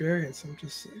experienced. I'm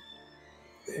just like,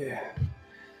 yeah.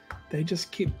 They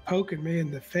just keep poking me in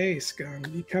the face, going,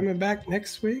 you coming back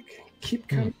next week? Keep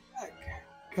coming back.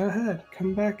 Go ahead,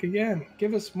 come back again.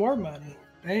 Give us more money.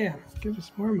 bam, give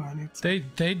us more money. They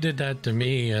did that to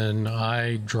me, and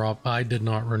I did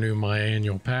not renew my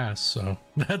annual pass, so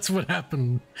that's what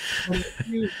happened. But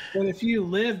if you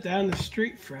live down the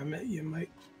street from it, you might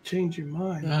change your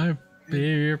mind.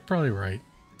 You're probably right.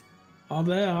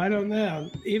 Although I don't know.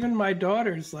 Even my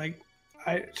daughter's like,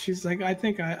 she's like, I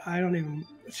think I don't even.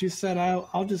 She said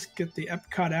I'll just get the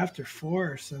Epcot after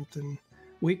 4 or something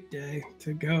weekday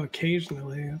to go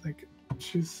occasionally. I think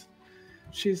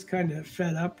she's kind of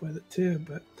fed up with it too.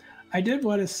 But I did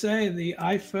want to say the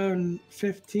iPhone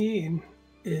 15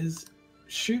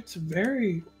 shoots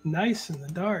very nice in the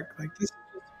dark. Like this is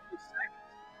just a few seconds.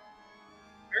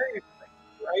 Very like,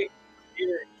 bright,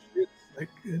 clear. Like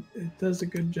it does a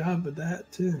good job of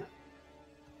that too.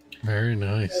 Very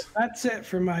nice. So that's it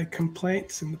for my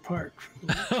complaints in the park.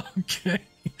 Okay.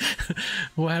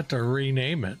 We'll have to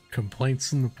rename it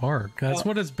Complaints in the Park. That's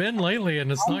what it's been lately,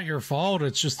 and it's not your fault.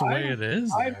 It's just the way it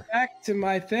is. I'm back to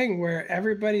my thing where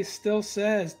everybody still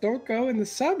says, don't go in the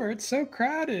summer. It's so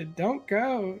crowded. Don't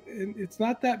go. It's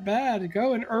not that bad.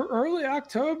 Go in early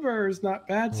October is not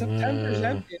bad. September's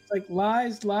empty. It's like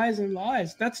lies, lies, and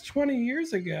lies. That's 20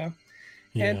 years ago.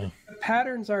 Yeah. And the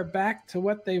patterns are back to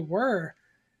what they were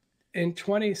in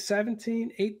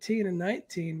 2017, 18, and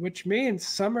 19, which means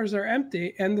summers are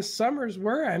empty. And the summers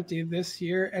were empty this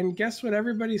year. And guess what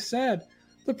everybody said?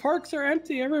 The parks are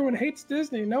empty. Everyone hates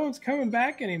Disney. No one's coming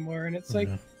back anymore. And it's like,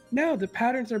 no, the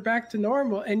patterns are back to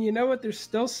normal. And you know what they're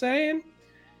still saying?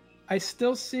 I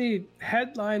still see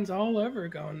headlines all over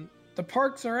going, the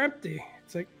parks are empty.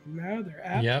 It's like, no, they're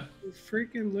absolutely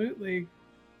freaking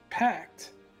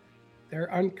packed. They're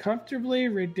uncomfortably,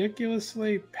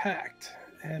 ridiculously packed.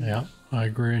 And, yeah, I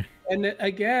agree. And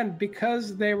again,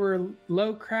 because they were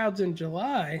low crowds in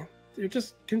July, they're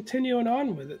just continuing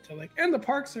on with it. They're like, and the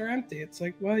parks are empty. It's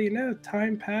like, well,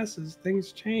 time passes,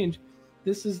 things change.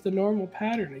 This is the normal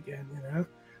pattern again,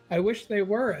 I wish they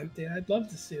were empty. I'd love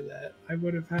to see that. I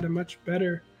would have had a much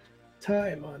better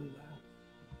time on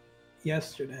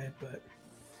yesterday, but...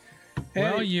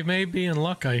 Well, you may be in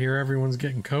luck. I hear everyone's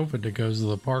getting COVID that goes to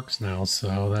the parks now,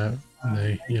 so that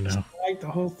I like the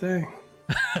whole thing.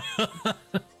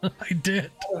 I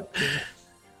did.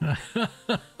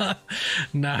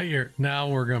 Now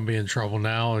we're gonna be in trouble.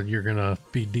 Now you're gonna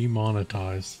be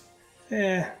demonetized.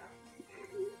 Yeah,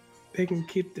 they can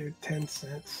keep their 10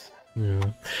 cents.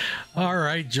 Yeah. All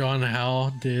right, John.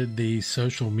 How did the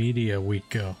social media week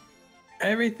go?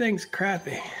 Everything's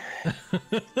crappy.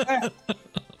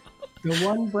 The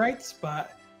one bright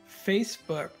spot,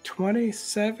 Facebook,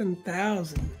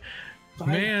 27,000.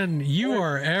 Man, you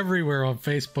are everywhere on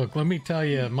Facebook. Let me tell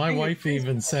you, my wife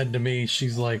even said to me,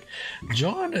 she's like,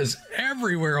 John is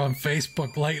everywhere on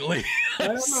Facebook lately. I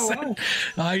don't know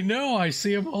why. I know. I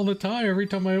see him all the time. Every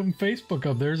time I open Facebook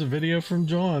up, there's a video from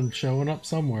John showing up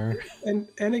somewhere. And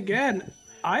again,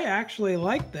 I actually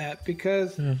like that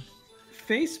because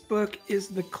Facebook is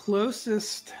the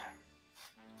closest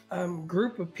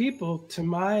group of people to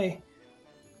my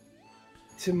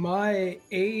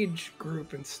age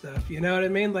group and stuff. You know what I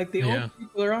mean? Like the old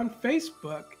people are on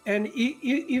Facebook, and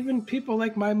even people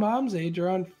like my mom's age are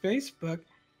on Facebook,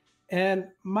 and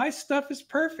my stuff is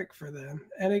perfect for them.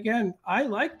 And again, I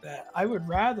like that. I would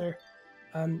rather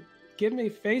give me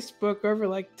Facebook over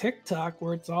like TikTok,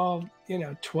 where it's all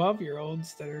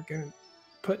 12-year-olds that are gonna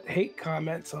put hate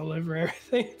comments all over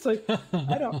everything. It's like,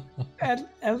 I don't,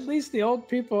 at least the old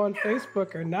people on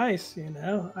Facebook are nice,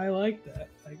 I like that.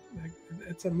 Like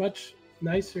it's a much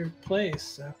nicer place.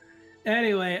 So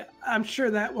anyway, I'm sure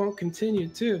that won't continue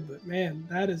too, but man,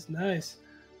 that is nice.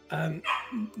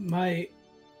 My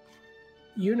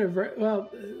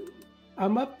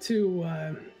I'm up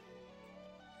to,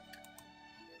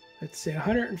 let's see,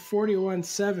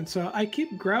 141.7. So I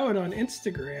keep growing on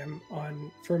Instagram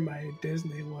for my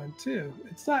Disney one too.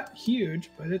 It's not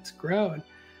huge, but it's growing.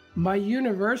 My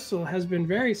Universal has been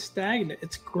very stagnant.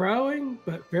 It's growing,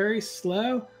 but very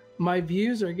slow. My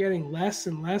views are getting less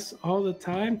and less all the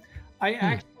time. I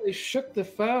actually shook the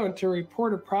phone to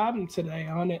report a problem today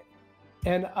on it.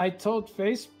 And I told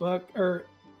Facebook or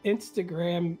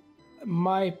Instagram,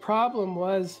 my problem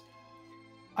was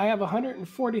I have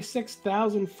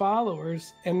 146,000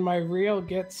 followers and my reel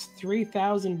gets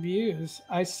 3,000 views.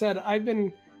 I said, I've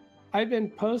been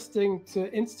posting to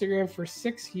Instagram for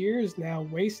 6 years now,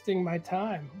 wasting my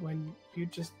time when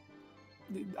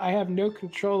I have no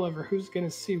control over who's going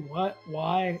to see what,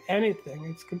 why, anything.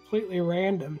 It's completely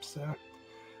random. So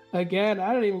again,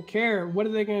 I don't even care. What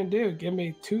are they going to do? Give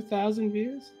me 2,000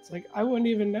 views? It's like, I wouldn't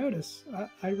even notice.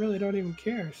 I really don't even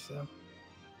care. So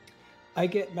I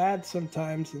get mad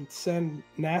sometimes and send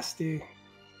nasty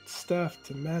stuff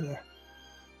to Meta.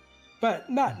 but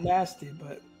not nasty,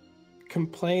 but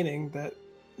complaining that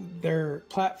their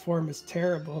platform is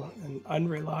terrible and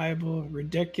unreliable,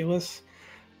 ridiculous.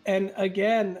 And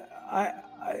again,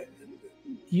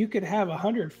 you could have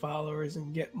 100 followers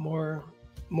and get more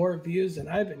views than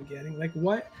I've been getting. Like,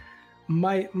 what?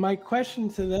 My question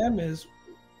to them is,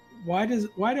 why do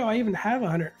I even have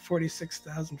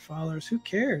 146,000 followers? Who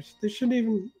cares? They shouldn't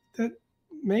even.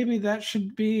 Maybe that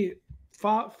should be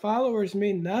followers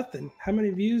mean nothing. How many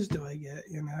views do I get?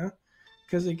 You know,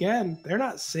 because again, they're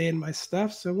not seeing my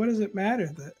stuff. So what does it matter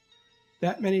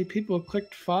that many people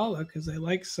clicked follow because they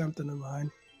like something of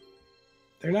mine?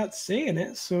 They're not seeing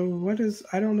it. So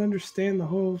I don't understand the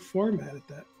whole format at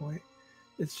that point.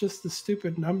 It's just the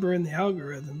stupid number in the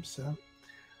algorithm. So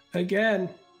again,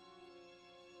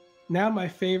 now my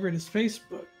favorite is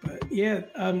Facebook, but yeah,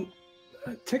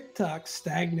 TikTok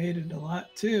stagnated a lot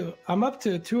too. I'm up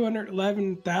to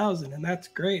 211,000, and that's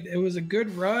great. It was a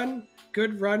good run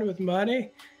with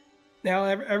money. Now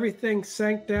everything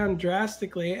sank down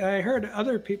drastically, and I heard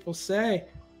other people say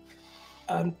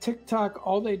TikTok,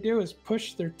 all they do is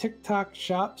push their TikTok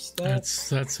shop stuff.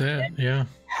 That's it. Yeah.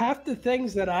 Half the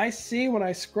things that I see when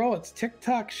I scroll, it's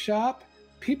TikTok shop,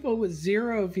 people with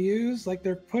 0 views, like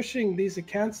they're pushing these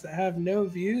accounts that have no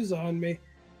views on me.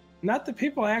 Not the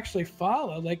people I actually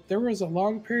follow. Like there was a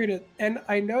long period and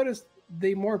I noticed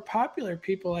the more popular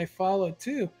people I follow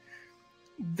too,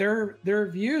 their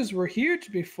views were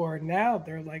huge before. Now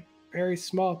they're like very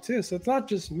small too. So it's not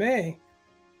just me.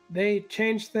 They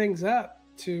changed things up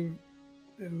to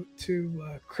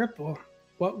cripple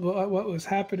what was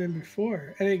happening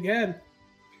before. And again,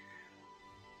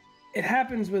 it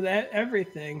happens with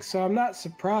everything, so I'm not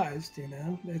surprised. You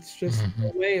know, it's just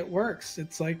the way it works.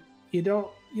 It's like you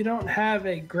don't have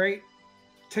a great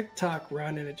TikTok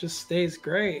run and it just stays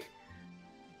great.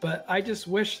 But I just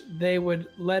wish they would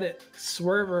let it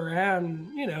swerve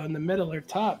around, you know, in the middle or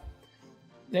top.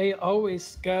 They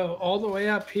always go all the way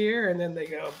up here and then they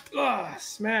go,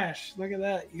 smash. Look at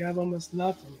that. You have almost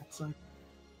nothing. It's like,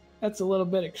 that's a little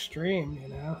bit extreme, you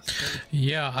know? So.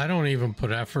 Yeah, I don't even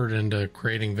put effort into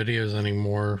creating videos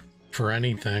anymore for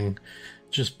anything,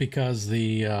 just because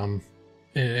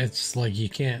it's like you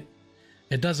can't,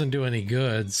 it doesn't do any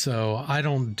good. So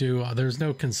there's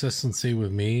no consistency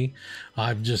with me.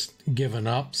 I've just given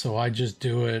up. So I just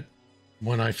do it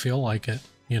when I feel like it,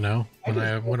 you know,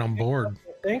 when I'm bored.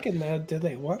 Thinking that, do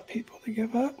they want people to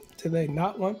give up? Do they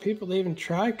not want people to even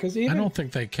try? Because I don't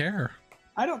think they care.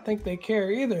 I don't think they care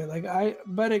either.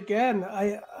 But again,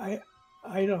 I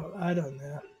don't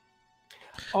know.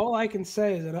 All I can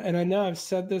say is, and I know I've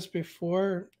said this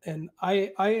before, and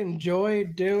I enjoy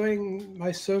doing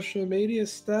my social media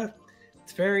stuff.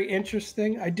 It's very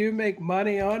interesting. I do make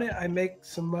money on it. I make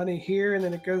some money here, and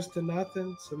then it goes to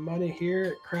nothing. Some money here,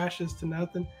 it crashes to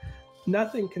nothing.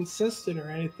 Nothing consistent or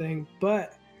anything,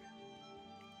 but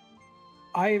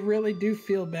I really do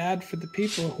feel bad for the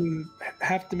people who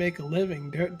have to make a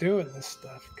living doing this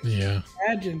stuff. Yeah.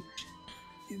 Imagine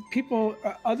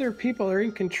other people are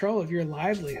in control of your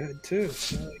livelihood too.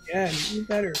 So again, you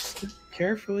better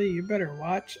carefully, you better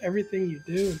watch everything you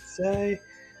do and say.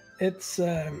 It's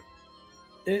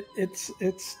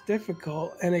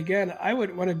difficult. And again, I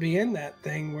wouldn't want to be in that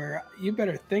thing where you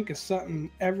better think of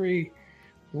something every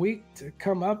week to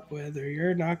come up with, or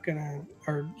you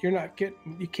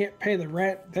can't pay the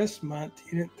rent this month.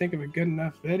 You didn't think of a good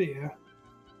enough video.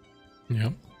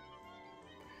 Yep.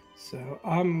 So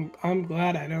I'm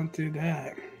glad I don't do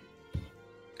that.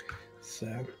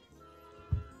 So,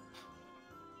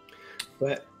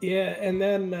 but yeah, and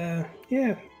then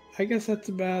yeah, I guess that's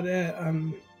about it.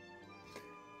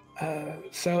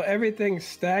 So everything's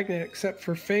stagnant except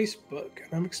for Facebook.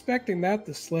 And I'm expecting that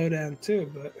to slow down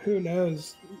too, but who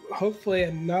knows? Hopefully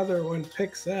another one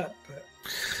picks up. But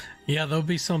yeah, there'll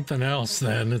be something else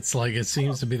then. It's like it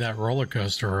seems to be that roller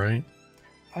coaster, right?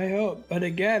 I hope. But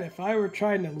again, if I were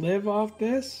trying to live off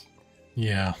this,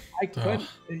 yeah, I couldn't.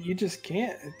 You just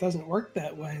can't. It doesn't work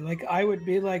that way. Like I would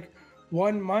be like,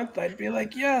 1 month I'd be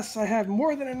like, yes, I have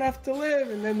more than enough to live,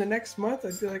 and then the next month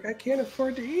I'd be like, I can't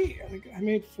afford to eat. Like, I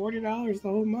made $40 the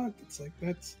whole month. It's like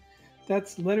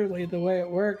that's literally the way it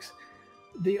works.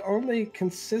 The only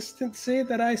consistency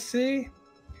that I see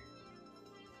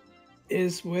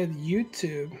is with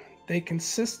YouTube. They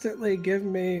consistently give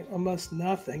me almost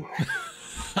nothing,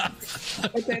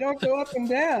 but they don't go up and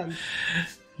down.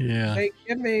 Yeah. They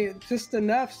give me just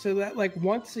enough so that like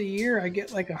once a year I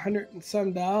get like $100 and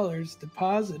some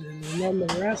deposited, and then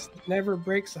the rest never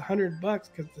breaks $100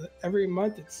 because every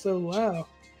month it's so low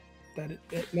that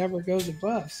it never goes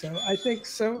above. So I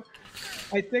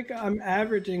think I'm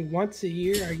averaging once a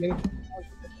year I get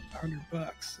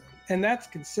 $100. and that's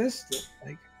consistent.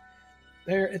 Like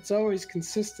there, it's always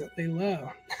consistently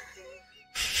low.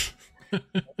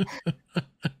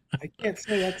 I can't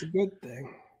say that's a good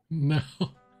thing. No,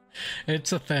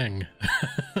 it's a thing.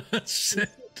 That's it.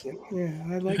 Yeah,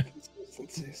 I like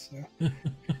consistency. So,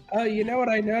 oh, you know what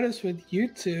I noticed with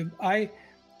YouTube?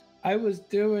 I was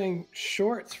doing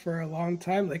shorts for a long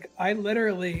time. Like I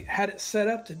literally had it set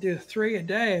up to do 3 a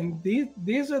day, and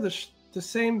these are the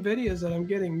same videos that I'm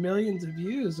getting millions of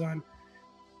views on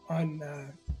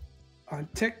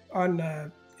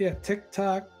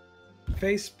TikTok,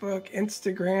 Facebook,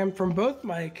 Instagram from both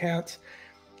my accounts,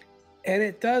 and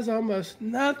it does almost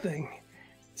nothing.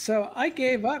 So I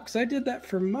gave up because I did that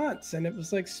for months, and it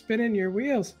was like spinning your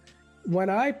wheels. When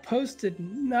I posted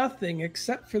nothing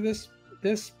except for this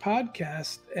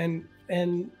podcast, and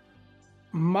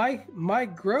my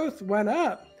growth went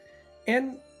up,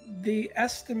 and the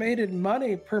estimated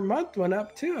money per month went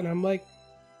up too. And I'm like,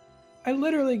 I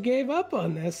literally gave up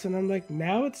on this, and I'm like,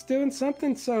 now it's doing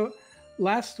something. So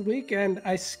last weekend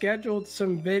I scheduled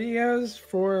some videos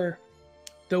for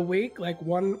the week, like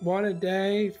one a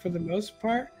day for the most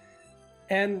part,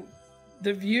 and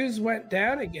the views went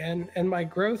down again, and my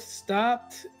growth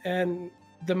stopped, and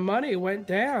the money went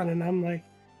down. And I'm like,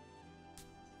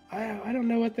 I don't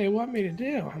know what they want me to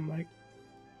do. I'm like,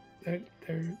 they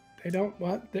don't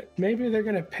want, maybe they're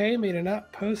going to pay me to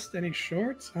not post any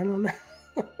shorts. I don't know.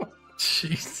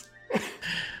 Jeez.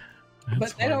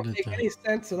 But they don't make any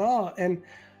sense at all. And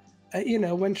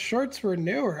when shorts were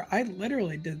newer, I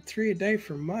literally did 3 a day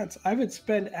for months. I would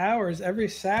spend hours every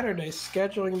Saturday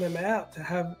scheduling them out to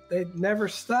have, they'd never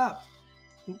stop.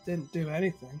 Didn't do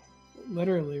anything.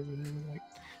 Literally, like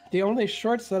the only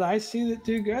shorts that I see that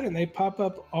do good, and they pop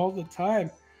up all the time,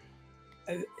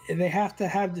 they have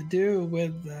to do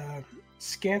with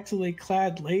scantily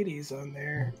clad ladies on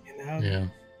there. Yeah.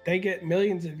 They get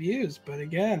millions of views, but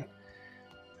again,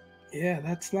 yeah,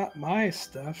 that's not my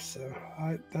stuff. So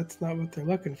that's not what they're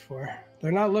looking for.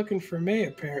 They're not looking for me,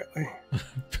 apparently.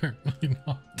 Apparently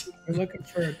not. They're looking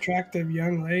for attractive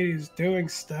young ladies doing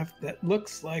stuff that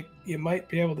looks like you might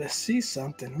be able to see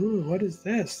something. Ooh, what is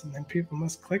this? And then people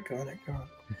must click on it.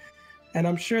 And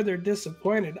I'm sure they're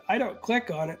disappointed. I don't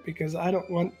click on it because I don't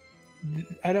want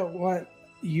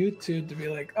YouTube to be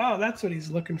like, oh, that's what he's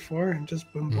looking for, and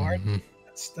just bombard me with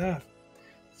that stuff.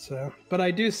 So, but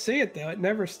I do see it though. It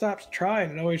never stops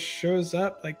trying. It always shows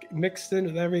up like mixed in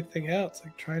with everything else,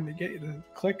 like trying to get you to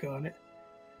click on it.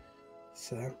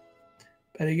 So,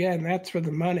 but again, that's where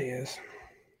the money is.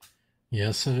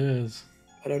 Yes, it is.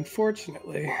 But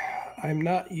unfortunately, I'm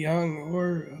not young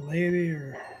or a lady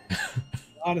or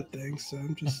a lot of things. So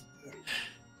I'm just,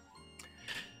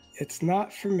 it's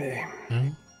not for me.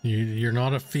 You're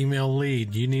not a female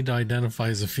lead. You need to identify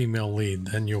as a female lead.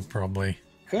 Then you'll probably...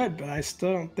 Could, but I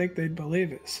still don't think they'd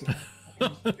believe it. So.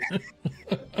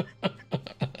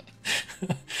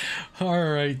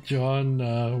 All right,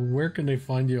 John. Where can they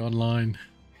find you online?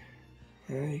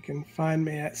 You can find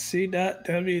me at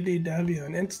SeeWDW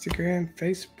on Instagram,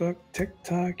 Facebook,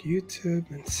 TikTok,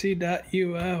 YouTube, and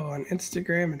SeeUO on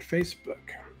Instagram and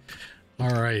Facebook.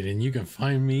 All right, and you can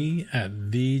find me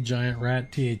at The Giant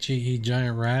Rat, THEE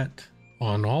Giant Rat,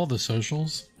 on all the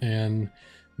socials. And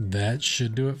that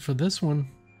should do it for this one.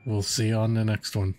 We'll see you on the next one.